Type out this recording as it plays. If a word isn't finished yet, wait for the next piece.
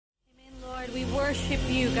worship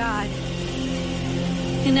you, God.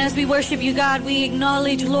 And as we worship you, God, we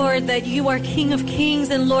acknowledge, Lord, that you are King of Kings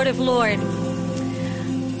and Lord of Lords.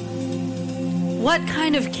 What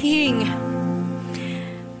kind of king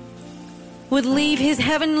would leave his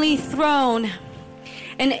heavenly throne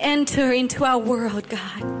and enter into our world,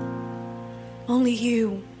 God? Only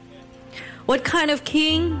you. What kind of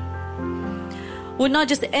king would not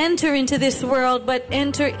just enter into this world, but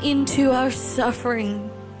enter into our suffering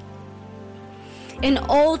and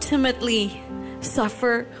ultimately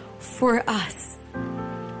suffer for us?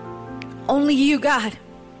 Only you, God.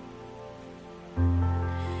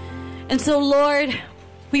 And so, Lord,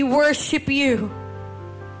 we worship you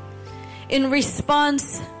in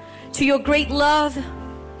response to your great love,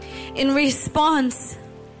 in response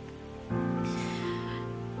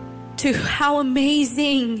to how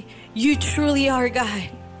amazing you truly are, God.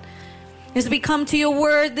 As we come to your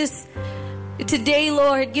word today,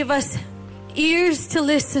 Lord, give us ears to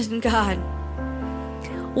listen, God.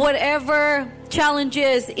 Whatever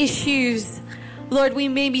challenges, issues, Lord, we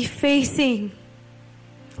may be facing,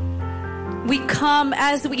 we come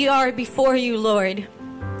as we are before you, Lord.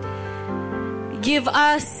 Give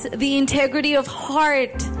us the integrity of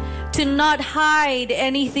heart to not hide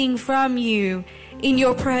anything from you in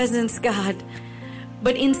your presence, God,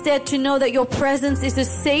 but instead to know that your presence is a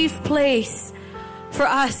safe place for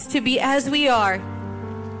us to be as we are.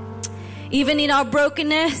 Even in our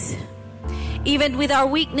brokenness, even with our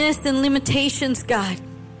weakness and limitations, God.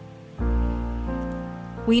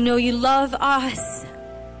 We know you love us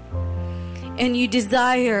and you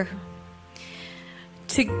desire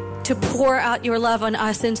to pour out your love on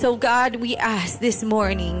us. And so, God, we ask this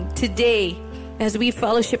morning, today, as we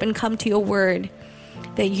fellowship and come to your word,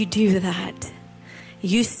 that you do that.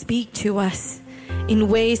 You speak to us in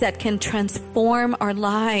ways that can transform our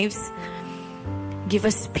lives. Give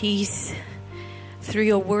us peace through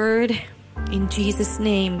your word. In Jesus'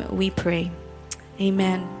 name we pray.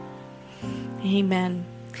 Amen. Amen.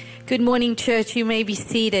 Good morning, church. You may be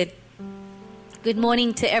seated. Good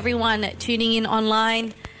morning to everyone tuning in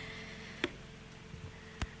online.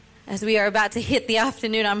 As we are about to hit the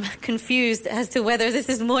afternoon, I'm confused as to whether this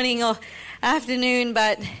is morning or afternoon,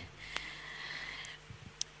 but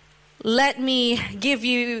let me give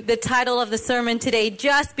you the title of the sermon today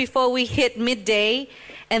just before we hit midday,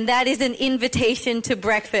 and that is an invitation to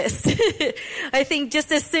breakfast. I think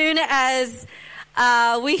just as soon as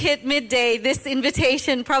we hit midday, this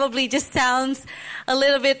invitation probably just sounds a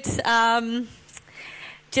little bit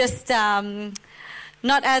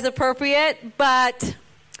not as appropriate, but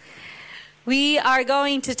we are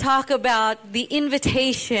going to talk about the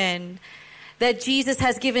invitation that Jesus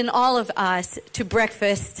has given all of us to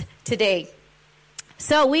breakfast today.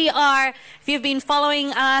 So we are, if you've been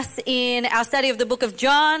following us in our study of the book of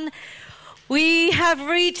John, we have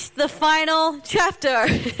reached the final chapter.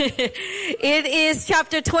 It is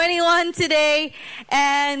chapter 21 today,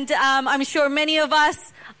 and I'm sure many of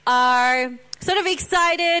us are sort of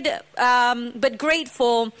excited, but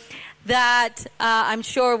grateful that I'm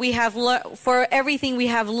sure we have for everything we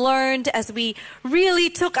have learned as we really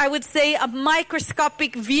took, I would say, a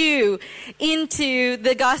microscopic view into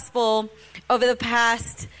the gospel over the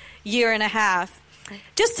past year and a half.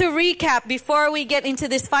 Just to recap, before we get into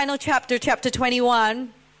this final chapter, chapter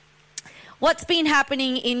 21, what's been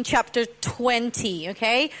happening in chapter 20,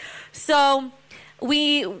 okay? So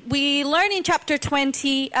we learn in chapter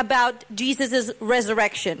 20 about Jesus'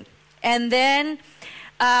 resurrection. And then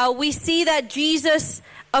we see that Jesus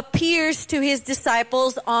appears to his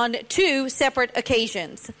disciples on two separate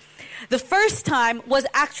occasions. The first time was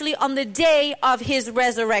actually on the day of his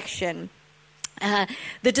resurrection.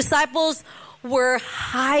 The disciples were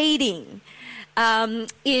hiding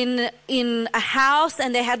in a house,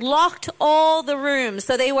 and they had locked all the rooms.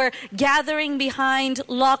 So they were gathering behind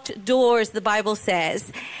locked doors, the Bible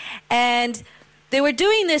says. And they were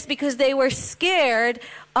doing this because they were scared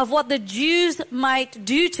of what the Jews might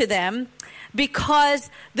do to them, because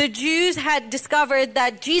the Jews had discovered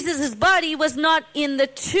that Jesus' body was not in the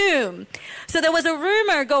tomb. So there was a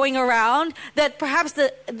rumor going around that perhaps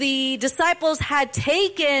the disciples had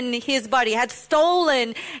taken his body, had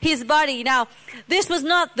stolen his body. Now, this was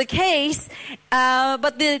not the case,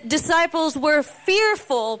 but the disciples were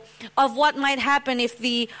fearful of what might happen if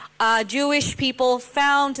the Jewish people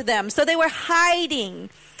found them. So they were hiding.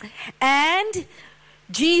 And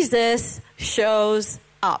Jesus shows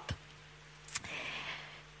up.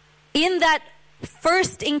 In that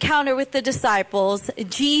first encounter with the disciples,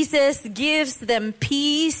 Jesus gives them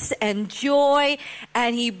peace and joy,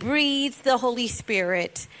 and he breathes the Holy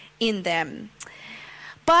Spirit in them.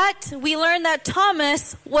 But we learn that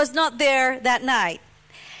Thomas was not there that night.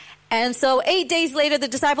 And so 8 days later, the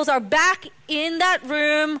disciples are back in that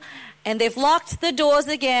room, and they've locked the doors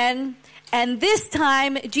again. And this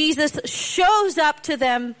time, Jesus shows up to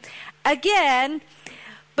them again,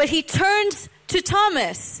 but he turns to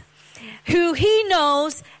Thomas, who he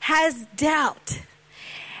knows has doubt.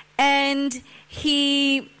 And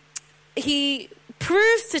he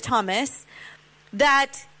proves to Thomas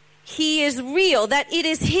that he is real, that it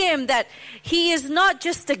is him, that he is not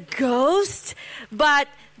just a ghost, but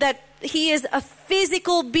that he is a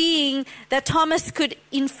physical being, that Thomas could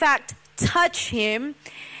in fact touch him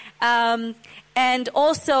and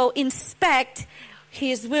also inspect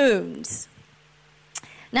his wounds.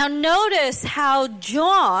 Now notice how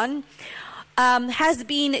John has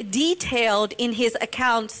been detailed in his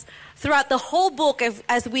accounts throughout the whole book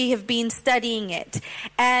as we have been studying it.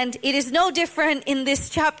 And it is no different in this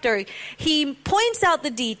chapter. He points out the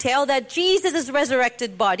detail that Jesus'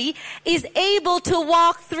 resurrected body is able to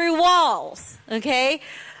walk through walls, okay?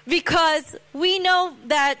 Because we know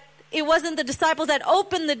that it wasn't the disciples that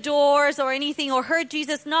opened the doors or anything or heard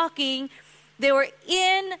Jesus knocking. They were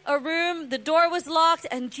in a room, the door was locked,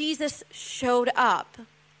 and Jesus showed up.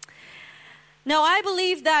 Now, I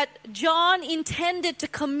believe that John intended to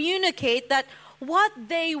communicate that what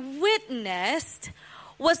they witnessed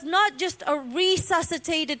was not just a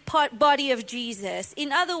resuscitated body of Jesus.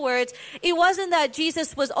 In other words, it wasn't that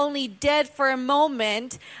Jesus was only dead for a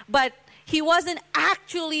moment, but he wasn't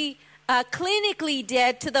actually clinically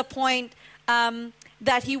dead to the point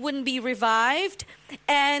that he wouldn't be revived,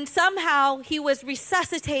 and somehow he was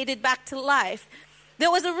resuscitated back to life. There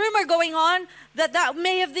was a rumor going on that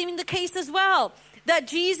may have been the case as well, that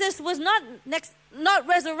Jesus was not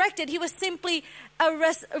resurrected. He was simply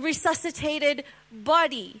a resuscitated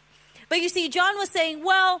body. But you see, John was saying,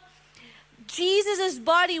 well, Jesus'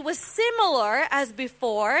 body was similar as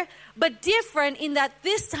before, but different in that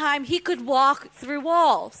this time he could walk through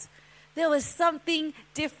walls. There was something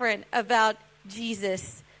different about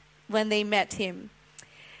Jesus when they met him.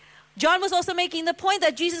 John was also making the point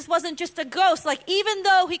that Jesus wasn't just a ghost. Like, even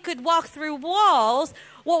though he could walk through walls,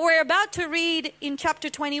 what we're about to read in chapter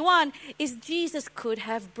 21 is Jesus could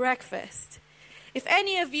have breakfast. If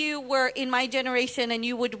any of you were in my generation and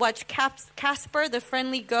you would watch Casper, the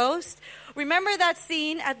Friendly Ghost, remember that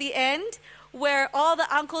scene at the end where all the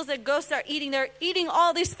uncles and ghosts are eating? They're eating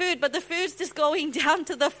all this food, but the food's just going down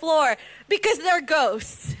to the floor because they're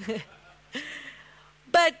ghosts.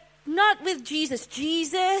 But not with Jesus.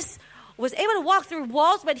 Jesus was able to walk through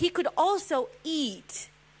walls, but he could also eat.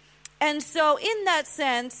 And so in that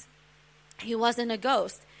sense, he wasn't a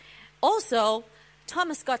ghost. Also,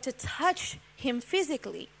 Thomas got to touch him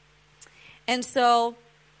physically. And so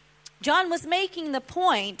John was making the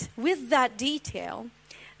point with that detail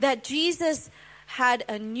that Jesus had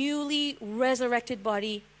a newly resurrected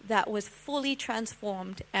body that was fully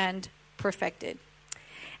transformed and perfected.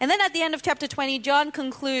 And then at the end of chapter 20, John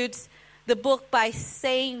concludes the book by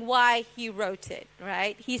saying why he wrote it,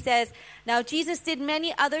 right? He says, now Jesus did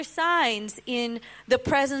many other signs in the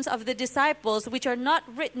presence of the disciples, which are not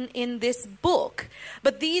written in this book.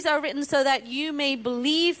 But these are written so that you may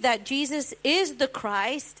believe that Jesus is the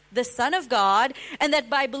Christ, the Son of God, and that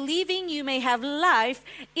by believing you may have life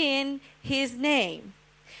in his name.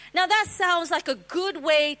 Now that sounds like a good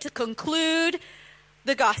way to conclude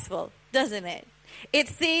the gospel, doesn't it? It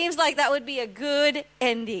seems like that would be a good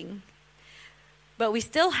ending. But we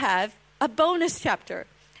still have a bonus chapter,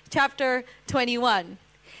 chapter 21.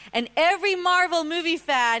 And every Marvel movie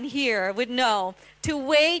fan here would know to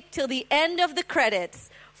wait till the end of the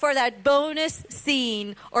credits for that bonus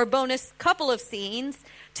scene or bonus couple of scenes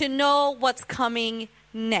to know what's coming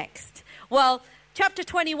next. Well, chapter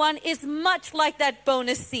 21 is much like that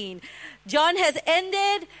bonus scene. John has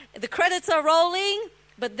ended, the credits are rolling,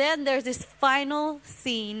 but then there's this final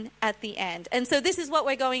scene at the end. And so this is what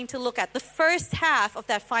we're going to look at, the first half of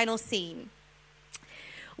that final scene.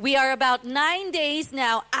 We are about 9 days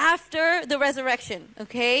now after the resurrection,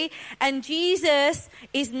 okay? And Jesus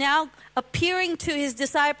is now appearing to his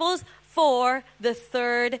disciples for the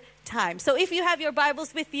third time. So if you have your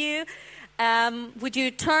Bibles with you, would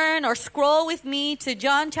you turn or scroll with me to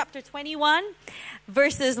John chapter 21,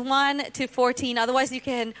 verses 1 to 14. Otherwise, you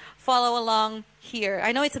can follow along here.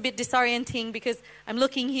 I know it's a bit disorienting because I'm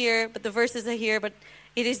looking here, but the verses are here, but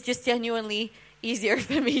it is just genuinely easier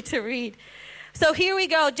for me to read. So here we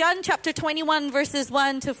go. John chapter 21, verses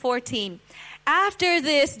 1 to 14. After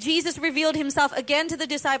this, Jesus revealed himself again to the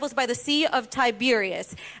disciples by the Sea of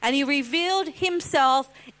Tiberias, and he revealed himself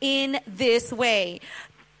in this way.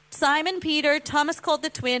 Simon Peter, Thomas called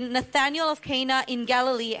the twin, Nathanael of Cana in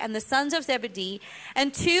Galilee, and the sons of Zebedee,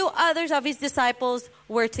 and 2 others of his disciples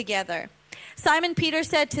were together. Simon Peter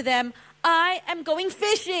said to them, "I am going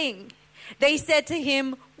fishing." They said to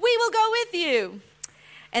him, "We will go with you."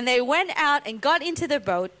 And they went out and got into the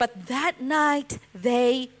boat, but that night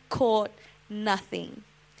they caught nothing.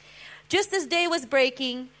 Just as day was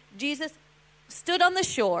breaking, Jesus stood on the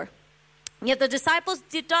shore. Yet the disciples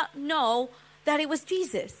did not know that it was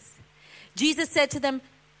Jesus. Jesus said to them,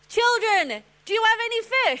 "Children, do you have any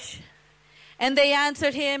fish?" And they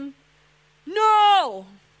answered him, "No."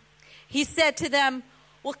 He said to them,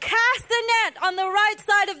 "Well, cast the net on the right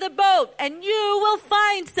side of the boat, and you will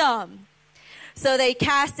find some." So they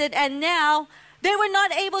cast it, and now they were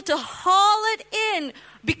not able to haul it in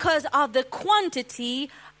because of the quantity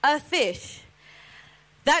of fish.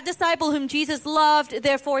 That disciple whom Jesus loved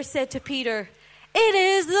therefore said to Peter, "It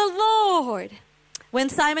is the Lord." When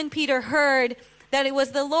Simon Peter heard that it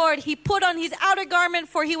was the Lord, he put on his outer garment,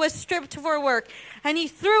 for he was stripped for work, and he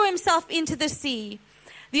threw himself into the sea.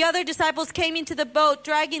 The other disciples came into the boat,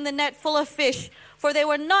 dragging the net full of fish, for they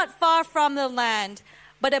were not far from the land,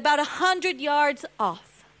 but about 100 yards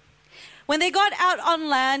off. When they got out on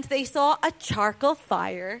land, they saw a charcoal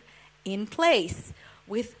fire in place,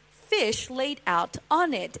 with fish laid out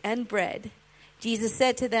on it and bread. Jesus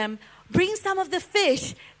said to them, "Bring some of the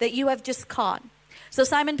fish that you have just caught." So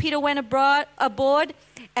Simon Peter went aboard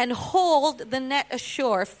and hauled the net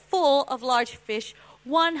ashore full of large fish,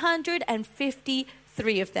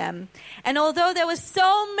 153 of them. And although there were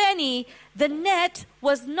so many, the net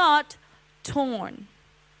was not torn.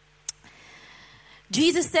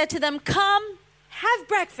 Jesus said to them, "Come, have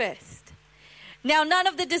breakfast." Now none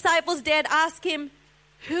of the disciples dared ask him,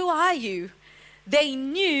 "Who are you?" They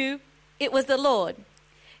knew it was the Lord.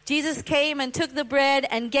 Jesus came and took the bread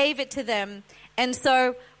and gave it to them, and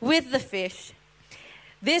so with the fish.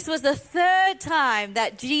 This was the 3rd time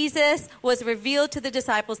that Jesus was revealed to the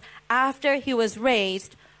disciples after he was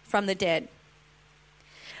raised from the dead.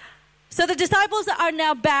 So the disciples are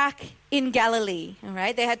now back in Galilee, all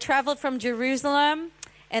right? They had traveled from Jerusalem,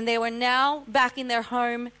 and they were now back in their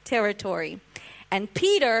home territory. And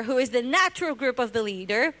Peter, who is the natural group of the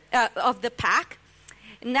leader of the pack,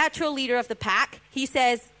 natural leader of the pack, he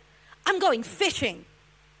says, "I'm going fishing."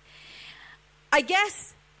 I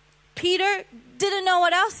guess Peter didn't know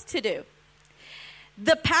what else to do.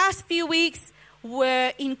 The past few weeks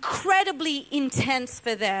were incredibly intense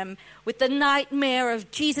for them, with the nightmare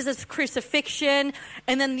of Jesus' crucifixion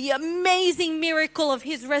and then the amazing miracle of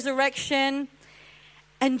his resurrection.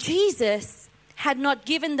 And Jesus had not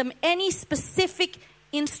given them any specific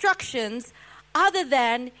instructions other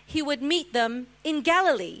than he would meet them in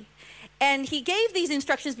Galilee. And he gave these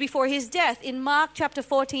instructions before his death. In Mark chapter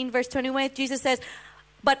 14, verse 21, Jesus says,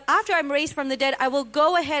 "But after I'm raised from the dead, I will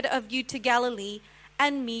go ahead of you to Galilee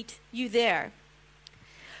and meet you there."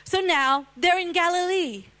 So now they're in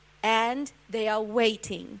Galilee and they are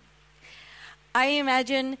waiting. I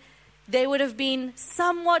imagine they would have been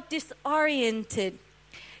somewhat disoriented.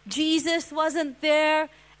 Jesus wasn't there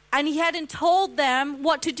and he hadn't told them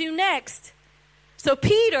what to do next. So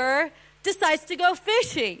Peter decides to go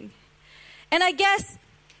fishing. And I guess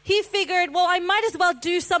he figured, well, I might as well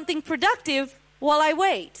do something productive while I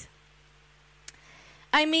wait.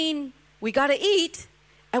 I mean, we got to eat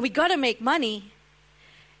and we got to make money.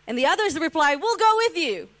 And the others reply, "We'll go with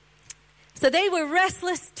you." So they were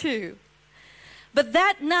restless too. But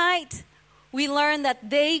that night, we learned that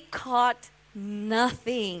they caught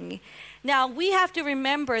nothing. Now, we have to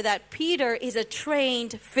remember that Peter is a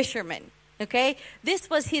trained fisherman, okay? This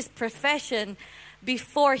was his profession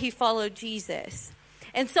before he followed Jesus.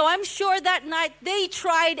 And so I'm sure that night they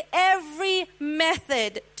tried every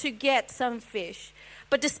method to get some fish.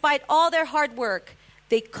 But despite all their hard work,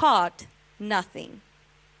 they caught nothing.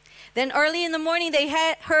 Then early in the morning, they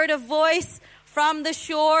had heard a voice from the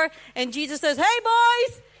shore, and Jesus says, "Hey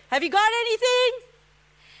boys, have you got anything?"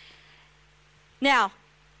 Now,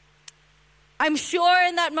 I'm sure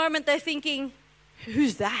in that moment they're thinking,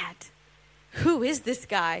 "Who's that? Who is this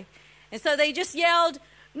guy?" And so they just yelled,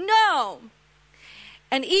 "No."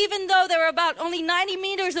 And even though they were about only 90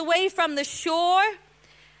 meters away from the shore,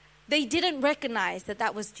 they didn't recognize that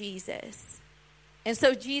that was Jesus. And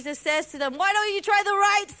so Jesus says to them, "Why don't you try the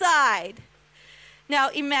right side?" Now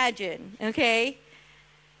imagine, okay?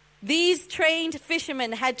 These trained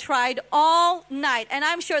fishermen had tried all night, and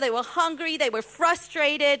I'm sure they were hungry, they were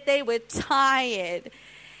frustrated, they were tired.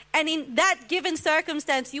 And in that given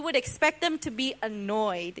circumstance, you would expect them to be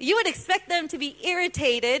annoyed. You would expect them to be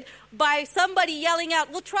irritated by somebody yelling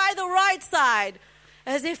out, "We'll try the right side,"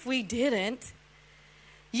 as if we didn't.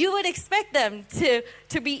 You would expect them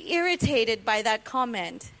to be irritated by that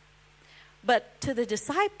comment. But to the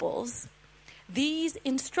disciples, these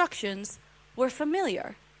instructions were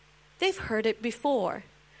familiar. They've heard it before.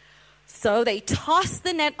 So they tossed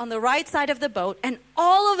the net on the right side of the boat, and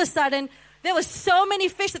all of a sudden, there were so many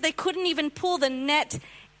fish that they couldn't even pull the net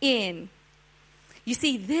in. You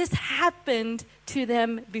see, this happened to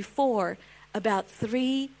them before, about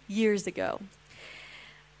 3 years ago.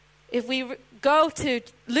 If we go to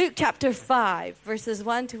Luke chapter 5, verses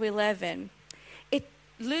 1 to 11,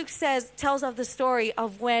 Luke tells of the story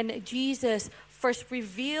of when Jesus first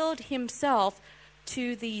revealed himself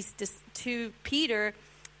to Peter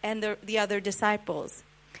and the other disciples.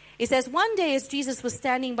 It says, one day as Jesus was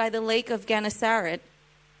standing by the lake of Gennesaret,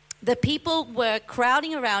 the people were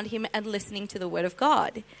crowding around him and listening to the word of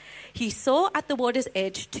God. He saw at the water's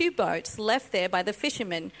edge 2 boats left there by the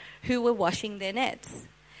fishermen who were washing their nets.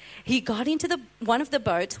 He got into one of the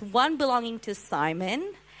boats, one belonging to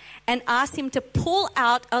Simon, and asked him to pull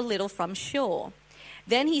out a little from shore.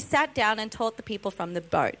 Then he sat down and taught the people from the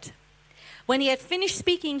boat. When he had finished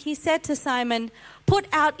speaking, he said to Simon, "Put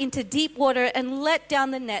out into deep water and let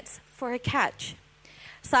down the nets for a catch."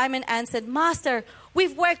 Simon answered, "Master,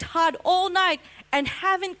 we've worked hard all night and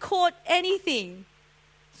haven't caught anything."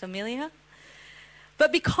 Familiar?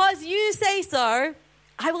 "But because you say so,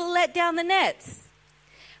 I will let down the nets."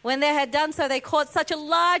 When they had done so, they caught such a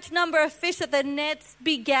large number of fish that the nets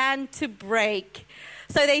began to break.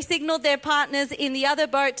 So they signaled their partners in the other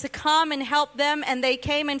boat to come and help them, and they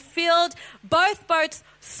came and filled both boats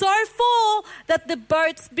so full that the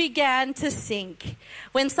boats began to sink.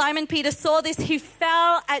 When Simon Peter saw this, he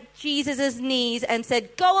fell at Jesus' knees and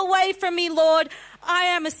said, "Go away from me, Lord, I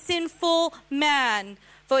am a sinful man."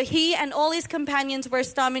 For he and all his companions were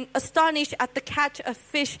astonished at the catch of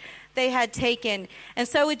fish they had taken. And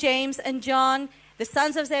so were James and John, the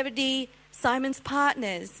sons of Zebedee, Simon's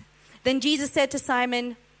partners. Then Jesus said to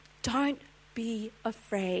Simon, "Don't be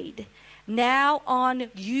afraid. Now on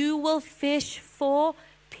you will fish for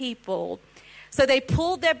people." So they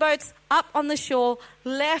pulled their boats up on the shore,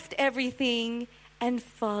 left everything, and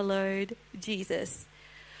followed Jesus.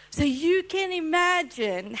 So you can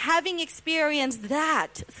imagine, having experienced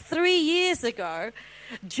that 3 years ago,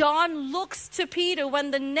 John looks to Peter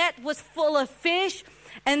when the net was full of fish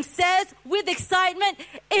and says with excitement,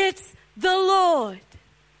 "It's the Lord."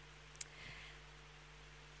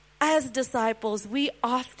 As disciples, we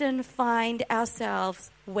often find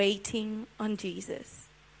ourselves waiting on Jesus.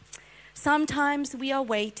 Sometimes we are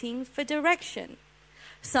waiting for direction.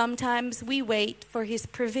 Sometimes we wait for his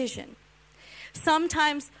provision.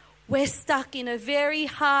 Sometimes we're stuck in a very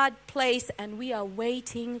hard place and we are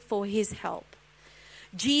waiting for his help.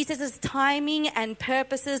 Jesus' timing and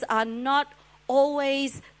purposes are not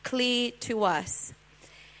always clear to us.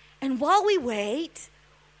 And while we wait,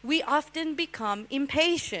 we often become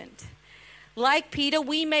impatient. Like Peter,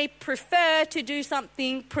 we may prefer to do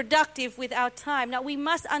something productive with our time. Now, we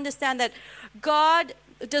must understand that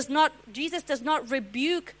Jesus does not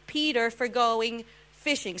rebuke Peter for going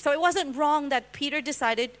fishing. So it wasn't wrong that Peter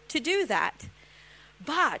decided to do that.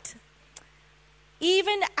 But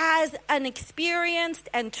even as an experienced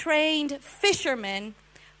and trained fisherman,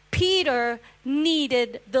 Peter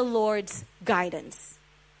needed the Lord's guidance.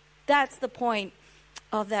 That's the point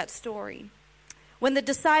of that story. When the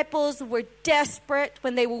disciples were desperate,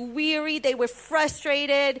 when they were weary, they were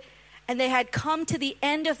frustrated, and they had come to the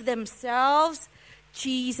end of themselves,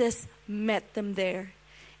 Jesus met them there,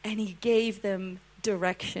 and he gave them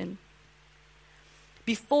direction.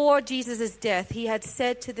 Before Jesus' death, he had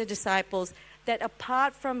said to the disciples that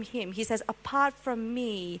apart from him, he says, "Apart from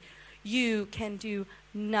me, you can do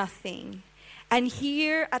nothing." And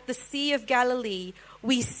here at the Sea of Galilee,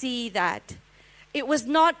 we see that. It was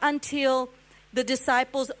not until the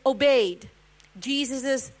disciples obeyed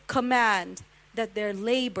Jesus' command that their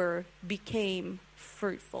labor became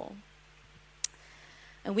fruitful.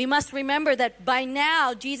 And we must remember that by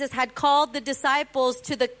now, Jesus had called the disciples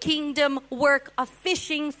to the kingdom work of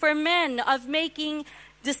fishing for men, of making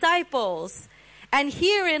disciples. And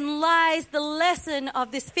herein lies the lesson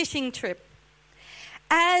of this fishing trip.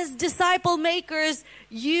 As disciple makers,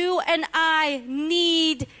 you and I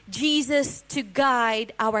need Jesus to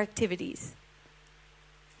guide our activities.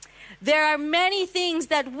 There are many things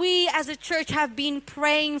that we as a church have been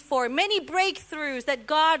praying for, many breakthroughs that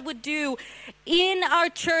God would do in our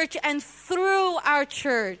church and through our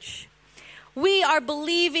church. We are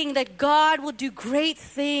believing that God will do great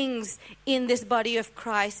things in this body of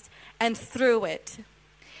Christ and through it.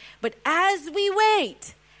 But as we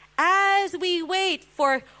wait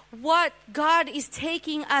for what God is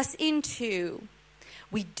taking us into,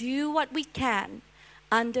 We do what we can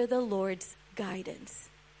under the Lord's guidance.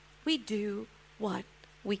 We do what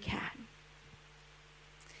we can.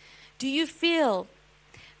 Do you feel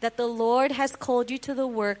that the Lord has called you to the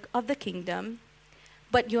work of the kingdom,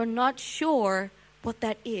 but you're not sure what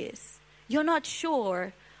that is? You're not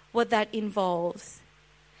sure what that involves.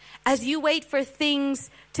 As you wait for things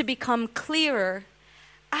to become clearer,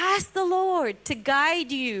 ask the Lord to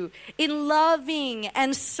guide you in loving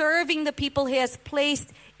and serving the people He has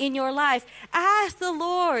placed in your life. Ask the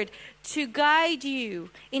Lord to guide you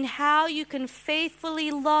in how you can faithfully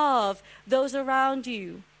love those around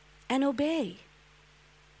you and obey.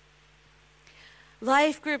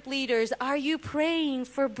 Life group leaders, are you praying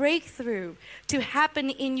for breakthrough to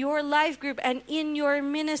happen in your life group and in your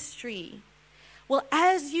ministry? Well,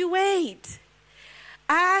 as you wait,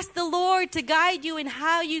 ask the Lord to guide you in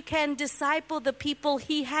how you can disciple the people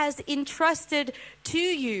He has entrusted to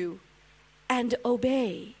you and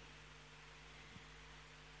obey.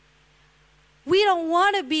 We don't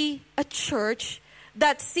want to be a church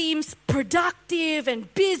that seems productive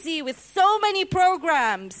and busy with so many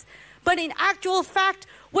programs, but in actual fact,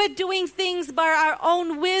 we're doing things by our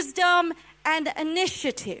own wisdom and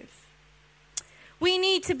initiative. We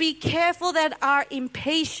need to be careful that our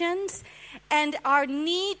impatience and our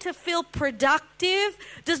need to feel productive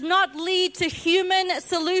does not lead to human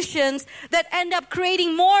solutions that end up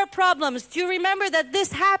creating more problems. Do you remember that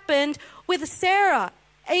this happened with Sarah,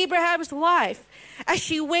 Abraham's wife, as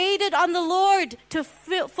she waited on the Lord to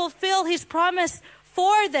fulfill His promise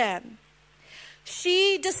for them?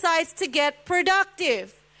 She decides to get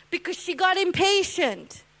productive because she got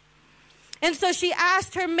impatient. And so she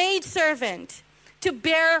asked her maidservant to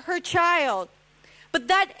bear her child. But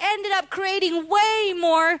that ended up creating way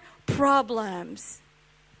more problems.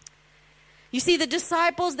 You see, the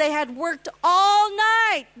disciples, they had worked all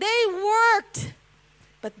night. They worked,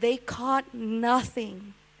 but they caught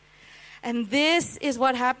nothing. And this is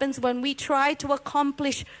what happens when we try to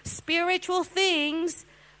accomplish spiritual things,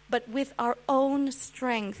 but with our own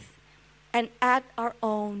strength and at our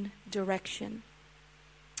own direction.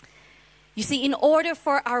 You see, in order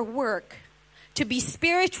for our work to be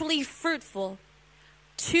spiritually fruitful,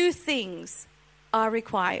 two things are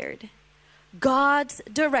required: God's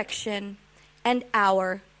direction and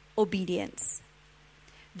our obedience.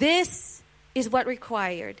 This is what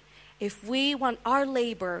required if we want our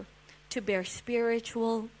labor to bear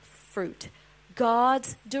spiritual fruit.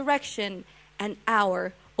 God's direction and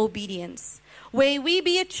our obedience. May we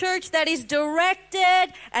be a church that is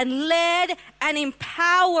directed and led and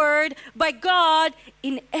empowered by God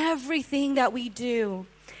in everything that we do.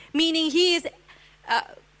 Meaning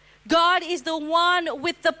God is the one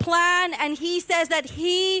with the plan, and He says that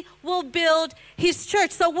He will build His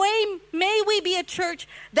church. So may we be a church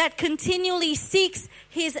that continually seeks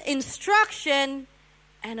His instruction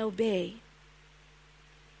and obey.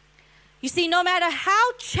 You see, no matter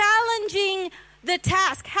how challenging the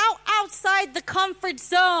task, how outside the comfort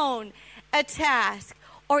zone a task,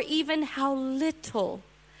 or even how little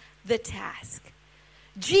the task,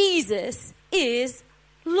 Jesus is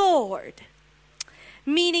Lord.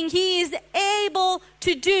 Meaning He is able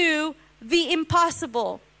to do the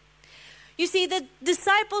impossible. You see, the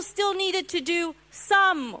disciples still needed to do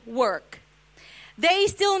some work. They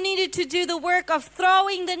still needed to do the work of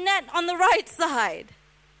throwing the net on the right side.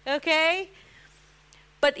 Okay?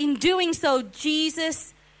 But in doing so,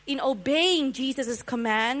 in obeying Jesus'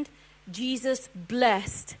 command, Jesus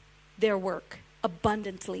blessed their work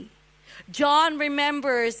abundantly. John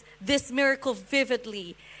remembers this miracle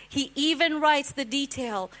vividly. He even writes the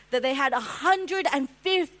detail that they had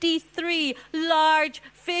 153 large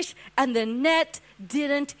fish and the net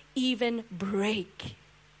didn't even break.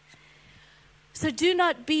 So do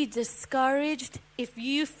not be discouraged if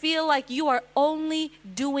you feel like you are only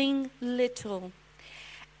doing little.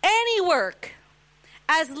 Any work,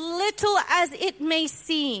 as little as it may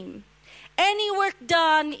seem, any work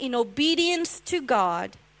done in obedience to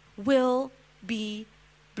God will be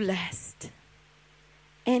blessed.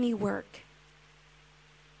 Any work.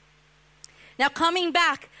 Now, coming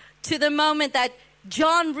back to the moment that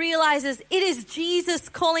John realizes it is Jesus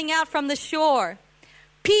calling out from the shore,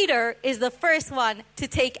 Peter is the first one to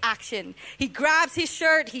take action. He grabs his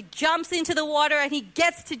shirt, he jumps into the water, and he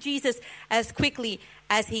gets to Jesus as quickly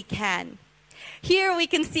as he can. Here we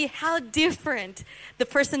can see how different the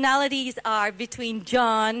personalities are between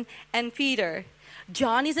John and Peter.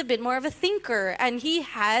 John is a bit more of a thinker, and he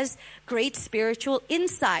has great spiritual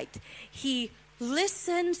insight. He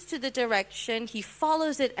listens to the direction, he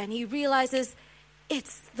follows it, and he realizes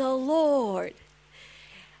it's the Lord.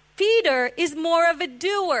 Peter is more of a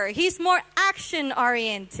doer. He's more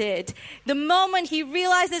action-oriented. The moment he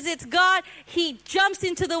realizes it's God, he jumps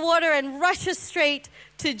into the water and rushes straight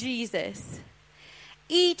to Jesus.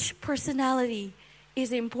 Each personality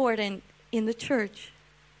is important in the church.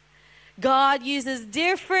 God uses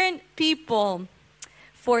different people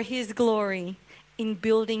for his glory in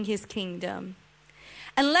building his kingdom.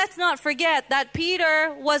 And let's not forget that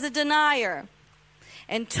Peter was a denier,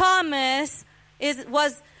 and Thomas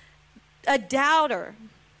was a doubter.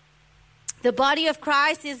 The body of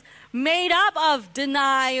Christ is made up of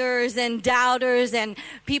deniers and doubters and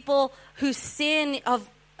people who sin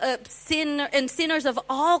and sinners of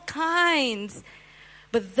all kinds.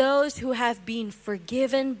 But those who have been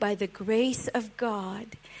forgiven by the grace of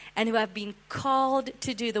God and who have been called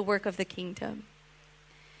to do the work of the kingdom.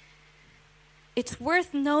 It's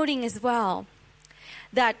worth noting as well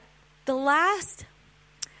that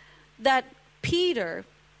Peter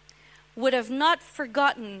would have not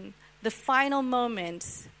forgotten the final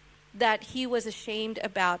moments that he was ashamed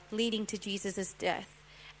about leading to Jesus' death.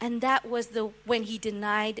 And that was when he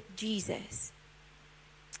denied Jesus.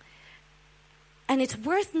 And it's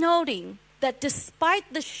worth noting that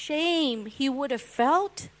despite the shame he would have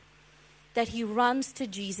felt, that he runs to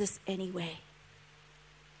Jesus anyway.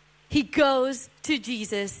 He goes to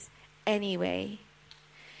Jesus anyway.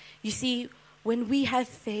 You see, when we have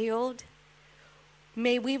failed,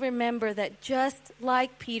 may we remember that just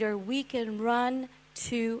like Peter, we can run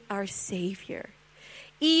to our Savior.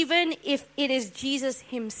 Even if it is Jesus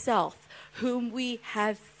himself whom we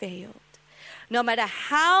have failed. No matter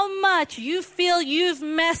how much you feel you've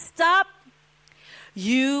messed up,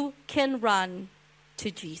 you can run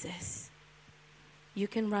to Jesus. You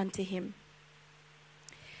can run to him.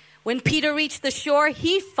 When Peter reached the shore,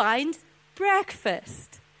 he finds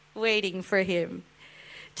breakfast waiting for him.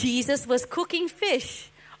 Jesus was cooking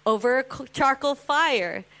fish over a charcoal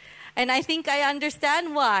fire. And I think I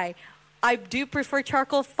understand why. I do prefer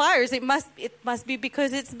charcoal fires. It must be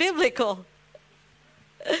because it's biblical.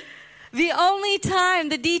 The only time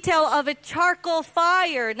the detail of a charcoal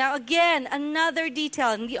fire, now again, another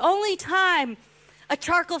detail, and the only time a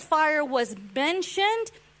charcoal fire was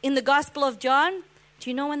mentioned in the Gospel of John, do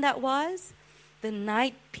you know when that was? The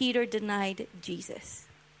night Peter denied Jesus.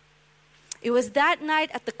 It was that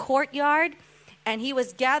night at the courtyard, and he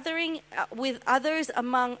was gathering with others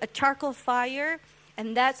among a charcoal fire,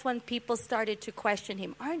 and that's when people started to question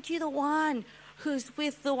him. Aren't you the one who's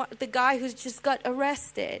with the guy who's just got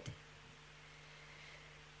arrested?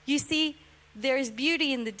 You see, there is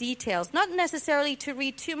beauty in the details. Not necessarily to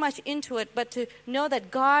read too much into it, but to know that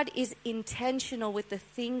God is intentional with the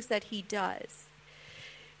things that he does.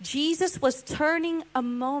 Jesus was turning a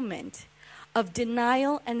moment of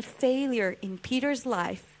denial and failure in Peter's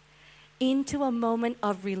life into a moment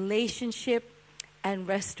of relationship and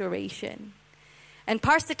restoration. And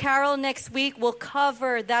Pastor Carol next week will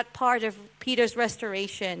cover that part of Peter's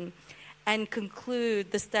restoration and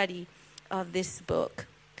conclude the study of this book.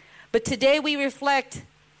 But today we reflect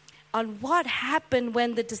on what happened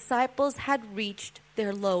when the disciples had reached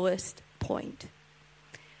their lowest point.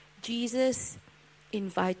 Jesus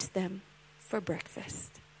invites them for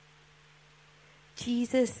breakfast.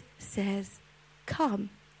 Jesus says, "Come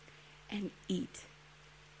and eat."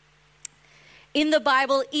 In the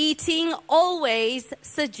Bible, eating always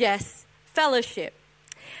suggests fellowship.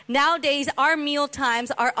 Nowadays, our meal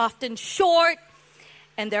times are often short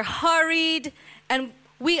and they're hurried, and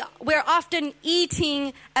we're often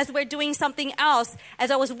eating as we're doing something else.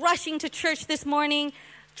 As I was rushing to church this morning,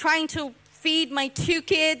 trying to feed my 2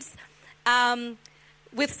 kids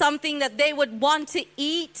with something that they would want to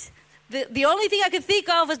eat, the only thing I could think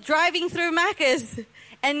of was driving through Macca's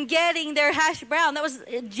and getting their hash brown. That was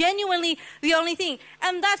genuinely the only thing.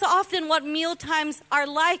 And that's often what meal times are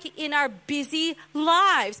like in our busy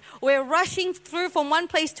lives. We're rushing through from one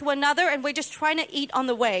place to another, and we're just trying to eat on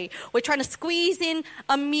the way. We're trying to squeeze in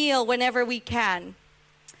a meal whenever we can.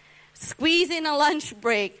 Squeeze in a lunch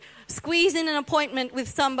break. Squeeze in an appointment with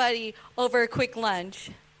somebody over a quick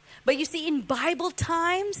lunch. But you see, in Bible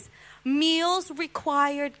times, meals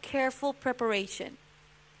required careful preparation.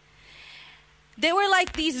 They were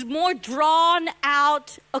like these more drawn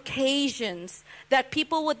out occasions that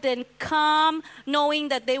people would then come knowing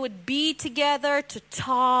that they would be together to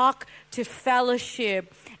talk, to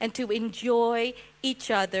fellowship, and to enjoy each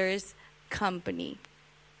other's company.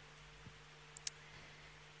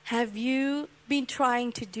 Have you been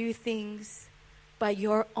trying to do things by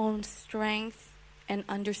your own strength and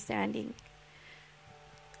understanding?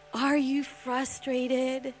 Are you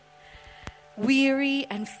frustrated, weary,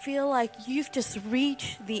 and feel like you've just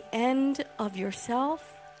reached the end of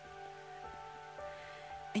yourself?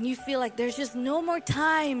 and you feel like there's just no more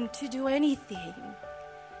time to do anything.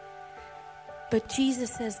 But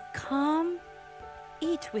Jesus says, come,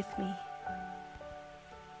 eat with me.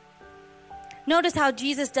 Notice how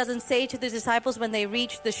Jesus doesn't say to the disciples when they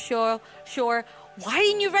reach the shore, why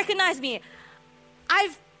didn't you recognize me?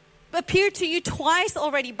 I've appeared to you twice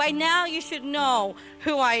already. By now you should know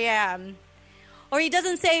who I am. Or he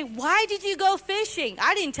doesn't say, why did you go fishing?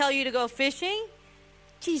 I didn't tell you to go fishing.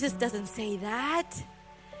 Jesus doesn't say that.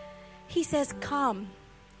 He says, come,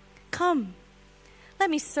 let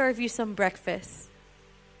me serve you some breakfast.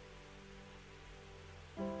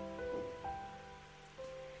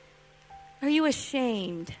 Are you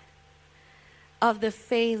ashamed of the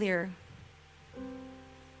failure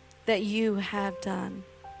that you have done?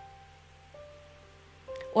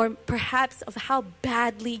 Or perhaps of how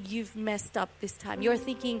badly you've messed up this time. You're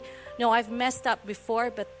thinking, no, I've messed up before,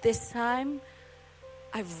 but this time,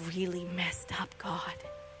 I've really messed up, God.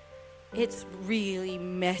 It's really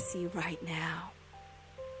messy right now.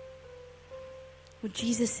 Well,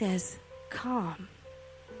 Jesus says, come,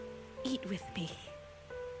 eat with me.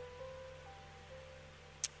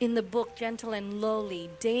 In the book Gentle and Lowly,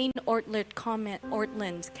 Dane Ortland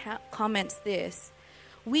comments this.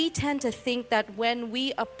 We tend to think that when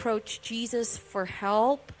we approach Jesus for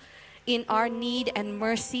help in our need and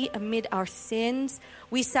mercy amid our sins,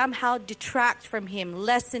 we somehow detract from him,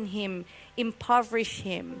 lessen him, impoverish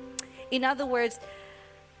him. In other words,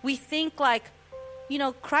 we think like,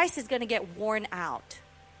 Christ is going to get worn out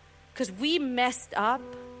because we messed up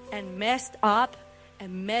and messed up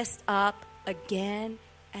and messed up again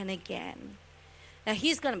and again. Now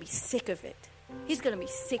he's going to be sick of it. He's going to be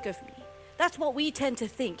sick of me. That's what we tend to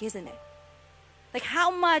think, isn't it? Like, how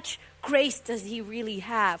much grace does he really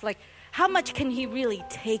have? Like, how much can he really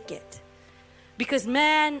take it? Because,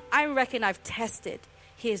 man, I reckon I've tested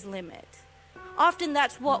his limit. Often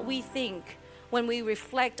that's what we think when we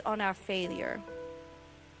reflect on our failure.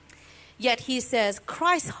 Yet he says,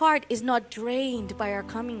 Christ's heart is not drained by our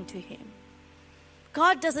coming to him.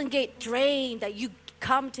 God doesn't get drained that you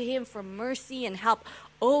come to him for mercy and help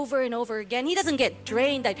over and over again. He doesn't get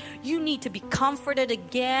drained that you need to be comforted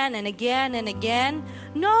again and again and again.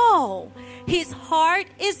 No, his heart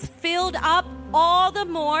is filled up all the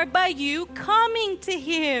more by you coming to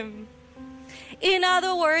him. In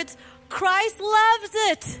other words, Christ loves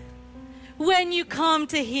it when you come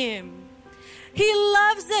to him. He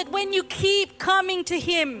loves it when you keep coming to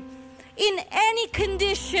him in any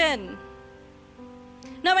condition.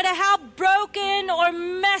 No matter how broken or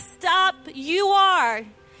messed up you are,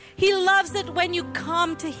 he loves it when you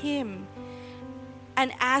come to him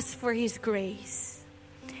and ask for his grace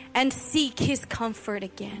and seek his comfort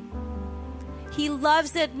again. He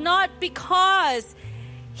loves it not because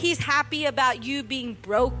he's happy about you being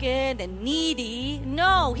broken and needy.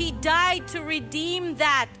 No, he died to redeem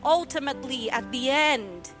that ultimately at the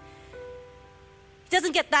end. He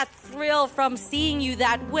doesn't get that thrill from seeing you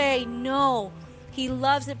that way. No. He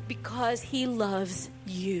loves it because he loves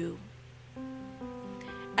you.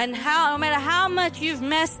 And no matter how much you've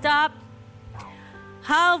messed up,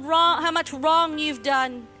 how much wrong you've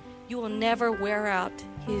done, you will never wear out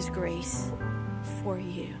his grace for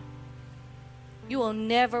you. You will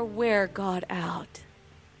never wear God out.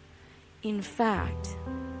 In fact,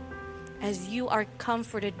 as you are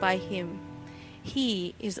comforted by him,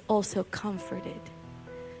 he is also comforted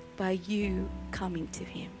by you coming to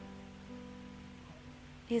him.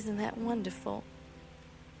 Isn't that wonderful?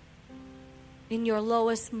 In your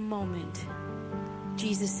lowest moment,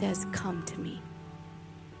 Jesus says, come to me.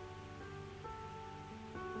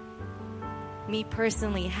 Me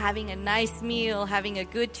personally, having a nice meal, having a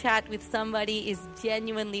good chat with somebody is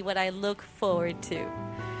genuinely what I look forward to.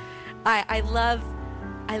 I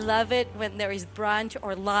love it when there is brunch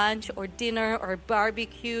or lunch or dinner or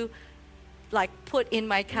barbecue put in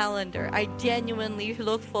my calendar. I genuinely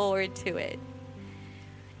look forward to it.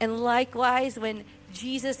 And likewise, when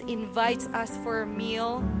Jesus invites us for a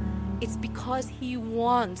meal, it's because he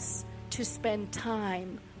wants to spend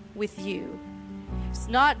time with you. It's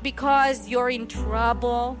not because you're in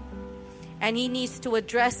trouble and he needs to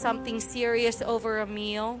address something serious over a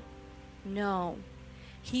meal. No,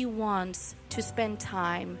 he wants to spend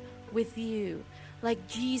time with you like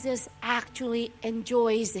Jesus actually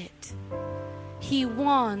enjoys it. He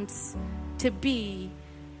wants to be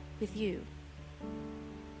with you.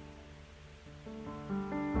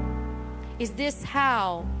 Is this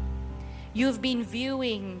how you've been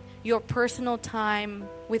viewing your personal time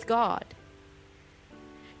with God?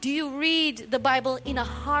 Do you read the Bible in a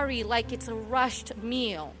hurry like it's a rushed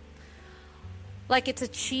meal? Like it's a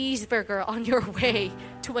cheeseburger on your way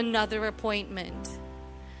to another appointment?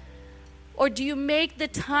 Or do you make the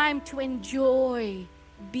time to enjoy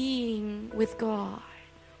being with God?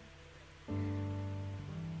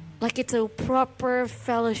 Like it's a proper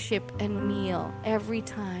fellowship and meal every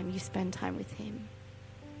time you spend time with Him.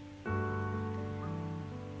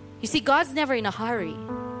 You see, God's never in a hurry.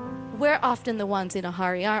 We're often the ones in a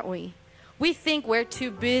hurry, aren't we? We think we're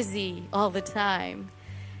too busy all the time.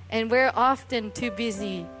 And we're often too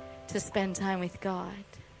busy to spend time with God.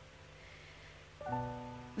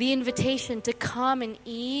 The invitation to come and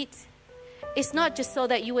eat, it's not just so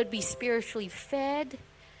that you would be spiritually fed,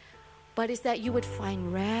 but it's that you would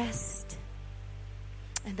find rest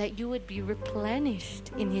and that you would be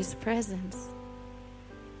replenished in His presence.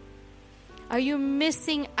 Are you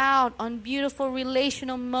missing out on beautiful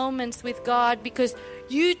relational moments with God because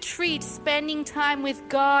you treat spending time with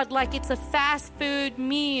God like it's a fast food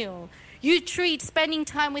meal? You treat spending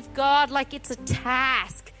time with God like it's a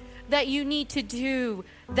task that you need to do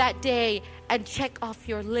that day and check off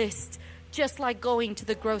your list, just like going to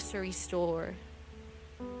the grocery store.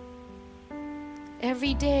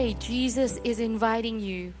 Every day, Jesus is inviting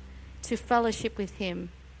you to fellowship with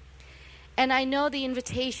Him. And I know the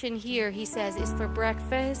invitation here, He says, is for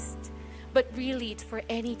breakfast, but really it's for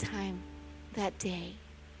any time that day.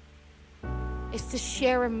 It's to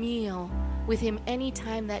share a meal with Him any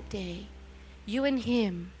time that day. You and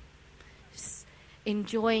Him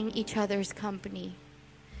enjoying each other's company.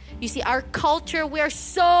 You see, our culture, we're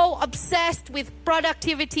so obsessed with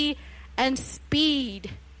productivity and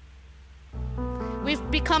speed.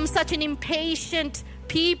 We've become such an impatient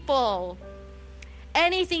people.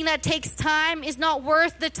 Anything that takes time is not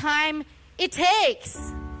worth the time it takes.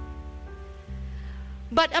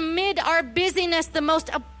 But amid our busyness, the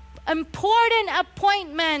most important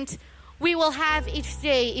appointment we will have each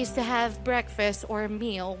day is to have breakfast or a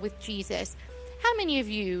meal with Jesus. How many of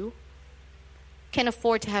you can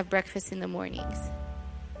afford to have breakfast in the mornings?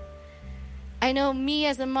 I know me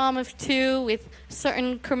as a mom of two with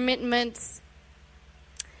certain commitments,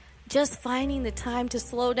 just finding the time to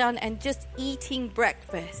slow down and just eating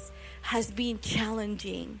breakfast has been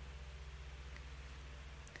challenging.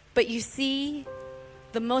 But you see,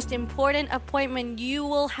 the most important appointment you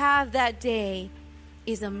will have that day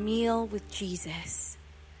is a meal with Jesus,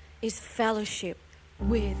 is fellowship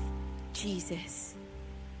with Jesus.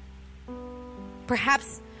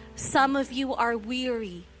 Perhaps some of you are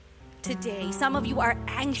weary today. Some of you are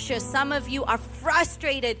anxious. Some of you are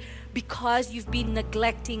frustrated because you've been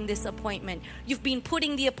neglecting this appointment. You've been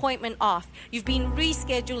putting the appointment off. You've been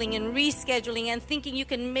rescheduling and thinking you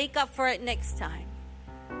can make up for it next time.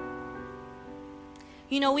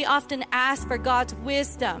 You know, we often ask for God's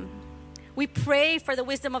wisdom. We pray for the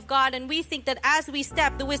wisdom of God, and we think that as we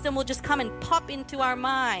step, the wisdom will just come and pop into our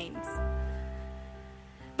minds.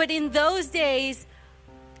 But in those days,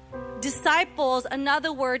 disciples,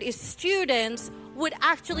 another word is students, would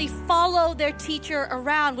actually follow their teacher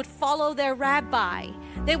around, would follow their rabbi.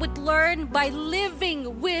 They would learn by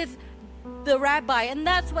living with the rabbi. And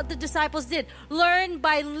that's what the disciples did. Learn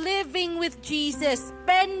by living with Jesus,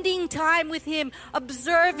 spending time with Him,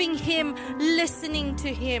 observing Him, listening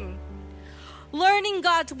to Him. Learning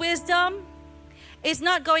God's wisdom is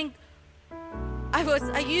not going...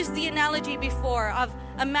 I used the analogy before of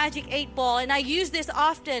a magic 8-ball, and I use this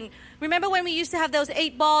often. Remember when we used to have those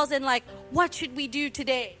 8 balls and like, what should we do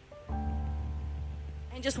today?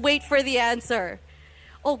 And just wait for the answer.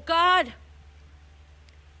 Oh God,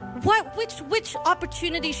 which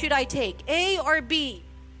opportunity should I take? A or B?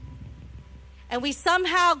 And we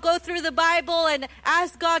somehow go through the Bible and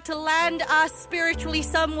ask God to land us spiritually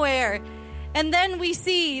somewhere. And then we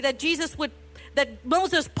see that that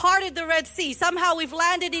Moses parted the Red Sea. Somehow we've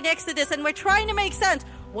landed in Exodus and we're trying to make sense.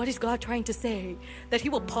 What is God trying to say? That He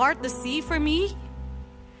will part the sea for me?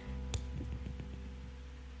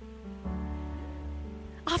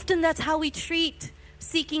 Often that's how we treat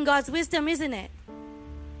seeking God's wisdom, isn't it?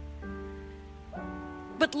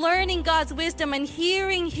 But learning God's wisdom and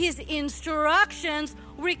hearing His instructions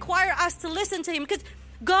require us to listen to Him. Because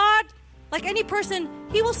God, like any person,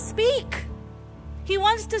 He will speak. He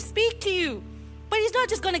wants to speak to you. But He's not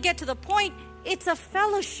just going to get to the point. It's a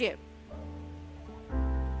fellowship.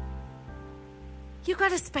 You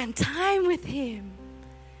got to spend time with Him,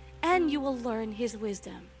 and you will learn His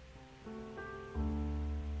wisdom.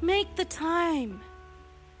 Make the time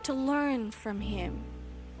to learn from Him,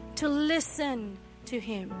 to listen to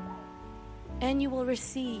Him, and you will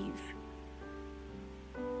receive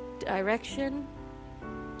direction,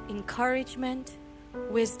 encouragement,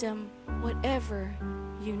 wisdom, whatever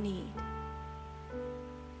you need.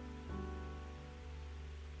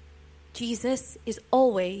 Jesus is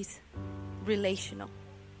always relational.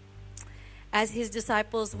 as his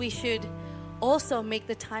disciples, we should also make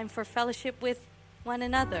the time for fellowship with one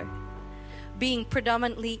another. Being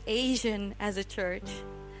predominantly Asian as a church,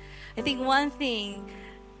 I think one thing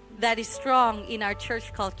that is strong in our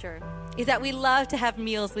church culture is that we love to have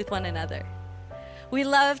meals with one another. We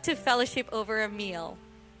love to fellowship over a meal.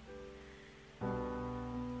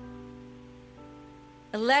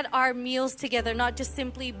 Let our meals together not just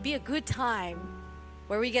simply be a good time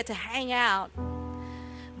where we get to hang out,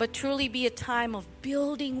 but truly be a time of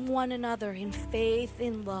building one another in faith,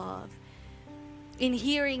 in love, in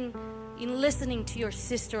hearing, in listening to your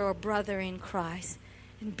sister or brother in Christ,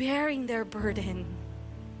 and bearing their burden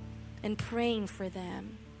and praying for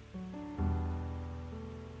them.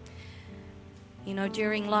 You know,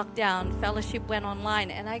 during lockdown, fellowship went online,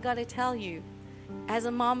 and I got to tell you, as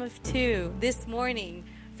a mom of two, this morning,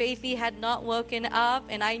 Faithy had not woken up,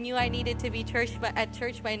 and I knew I needed to be at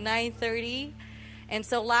church by 9:30. And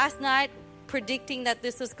so last night, predicting that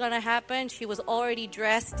this was going to happen, she was already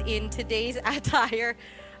dressed in today's attire.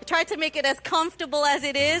 I tried to make it as comfortable as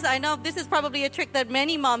it is. I know this is probably a trick that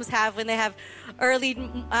many moms have when they have early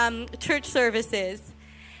church services.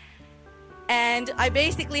 And I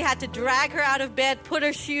basically had to drag her out of bed, put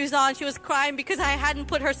her shoes on. She was crying because I hadn't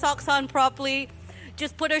put her socks on properly.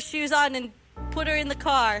 Just put her shoes on and put her in the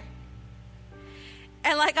car.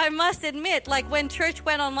 And I must admit, when church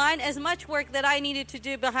went online, as much work that I needed to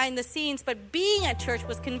do behind the scenes, but being at church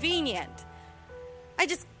was convenient.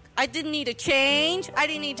 I didn't need to change. I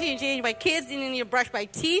didn't need to change my kids. Didn't need to brush my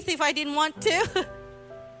teeth if I didn't want to.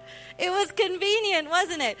 It was convenient,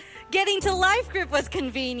 wasn't it? Getting to life group was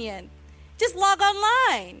convenient. Just log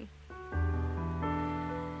online.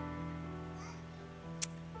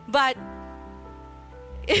 But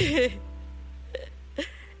it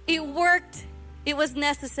worked. It was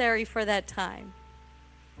necessary for that time.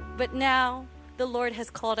 But now the Lord has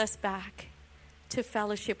called us back to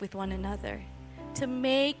fellowship with one another, to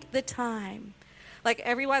make the time.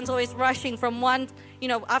 Everyone's always rushing from one,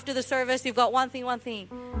 after the service, you've got one thing.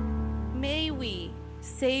 May we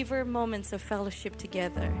savor moments of fellowship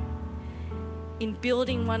together in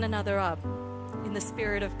building one another up in the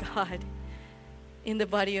Spirit of God, in the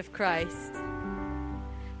body of Christ.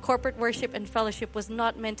 Corporate worship and fellowship was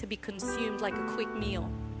not meant to be consumed like a quick meal.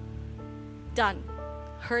 Done.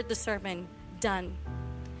 Heard the sermon. Done.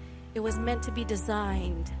 It was meant to be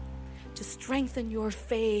designed to strengthen your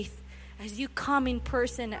faith as you come in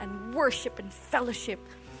person and worship and fellowship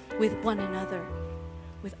with one another,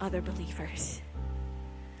 with other believers.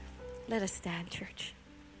 Let us stand, church.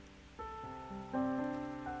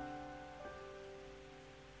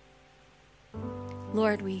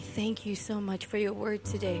 Lord, we thank you so much for your word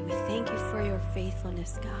today. We thank you for your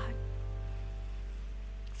faithfulness, God.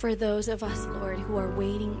 For those of us, Lord, who are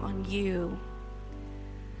waiting on you,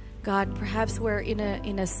 God, perhaps we're in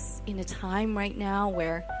a time right now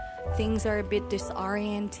where things are a bit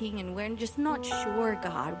disorienting and we're just not sure,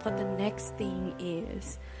 God, what the next thing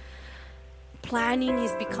is. Planning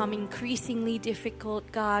is becoming increasingly difficult,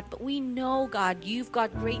 God, but we know, God, you've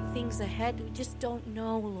got great things ahead. We just don't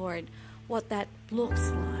know, Lord, what that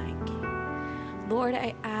looks like. Lord,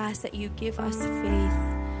 I ask that you give us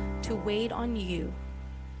faith to wait on you.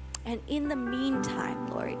 And in the meantime,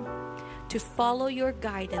 Lord, to follow your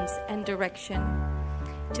guidance and direction,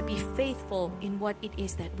 to be faithful in what it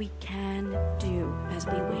is that we can do as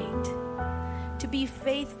we wait. To be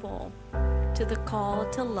faithful to the call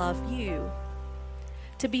to love you.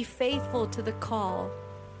 To be faithful to the call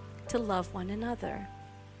to love one another.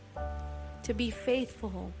 To be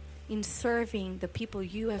faithful in serving the people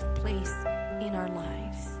you have placed in our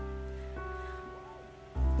lives.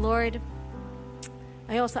 Lord,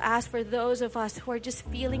 I also ask for those of us who are just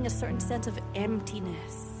feeling a certain sense of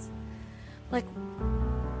emptiness.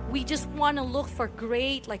 We just want to look for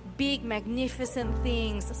great, big, magnificent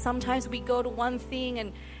things. Sometimes we go to one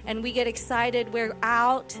thing and we get excited, we're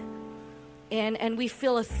out, and we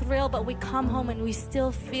feel a thrill, but we come home and we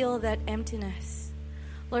still feel that emptiness.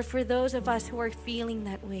 Lord, for those of us who are feeling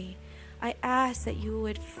that way, I ask that you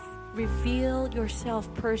would reveal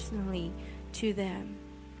yourself personally to them.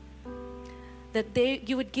 That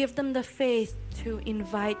you would give them the faith to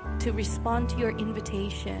respond to your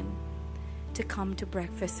invitation to come to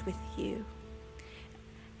breakfast with you.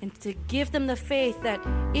 And to give them the faith that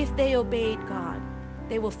if they obeyed God,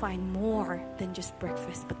 they will find more than just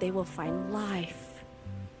breakfast, but they will find life.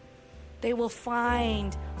 They will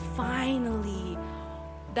find finally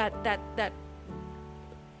that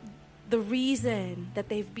the reason that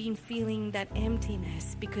they've been feeling that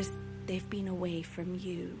emptiness because they've been away from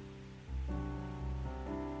you.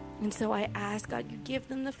 And so I ask, God, you give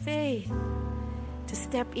them the faith to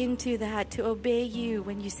step into that, to obey you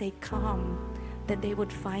when you say come, that they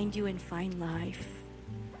would find you and find life.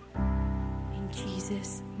 In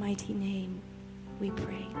Jesus' mighty name we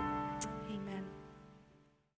pray.